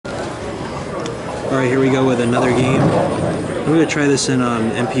Alright, here we go with another game. I'm going to try this in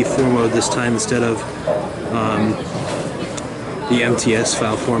MP4 mode this time instead of the MTS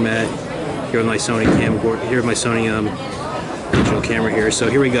file format here with my Sony digital camera here. So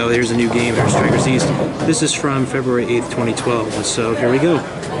here we go. Here's a new game. Here's Strikers East. This is from February 8th, 2012. And so here we go.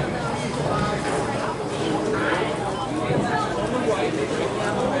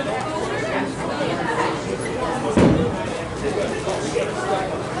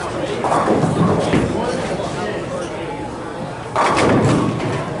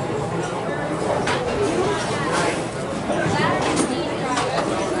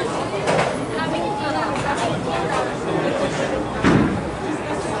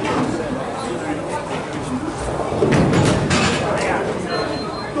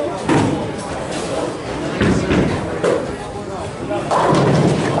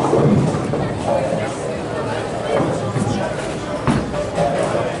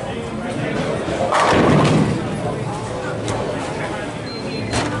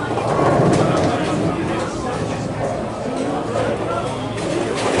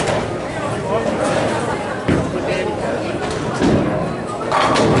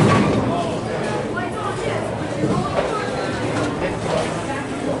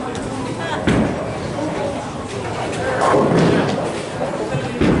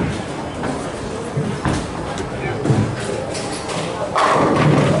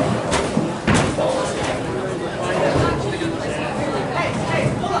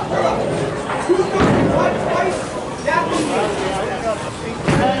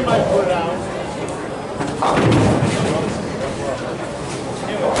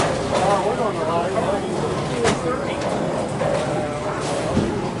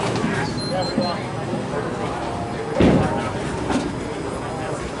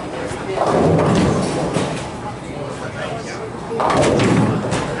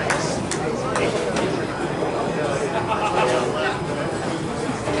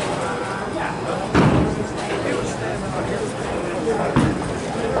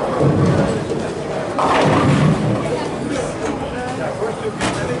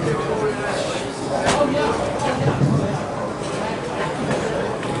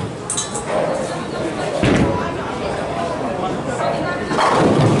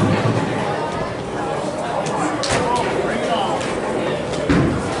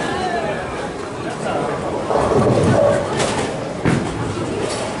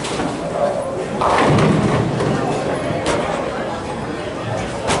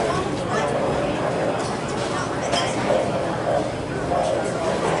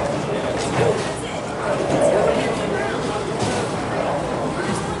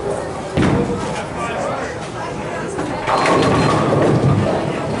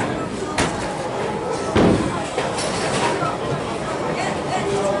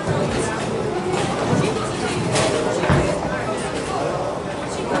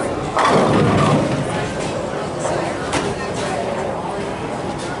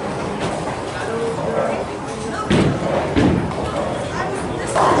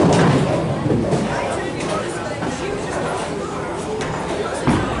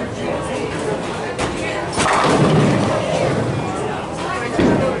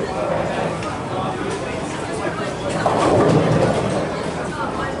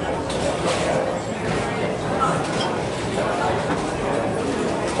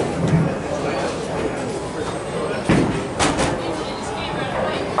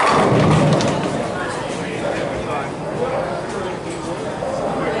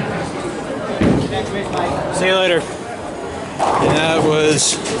 See you later. And that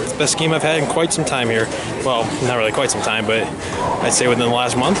was the best game I've had in quite some time here. Well, not really quite some time, but I'd say within the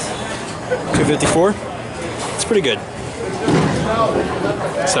last month. 254. It's pretty good.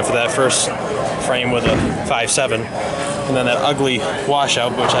 Except for that first frame with a 5.7. And then that ugly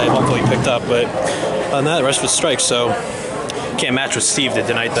washout, which I luckily picked up. But other than that, the rest was strikes. So can't match what Steve did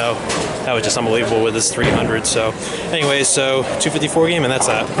tonight, though. That was just unbelievable with his 300. So anyways, so 254 game, and that's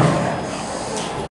that.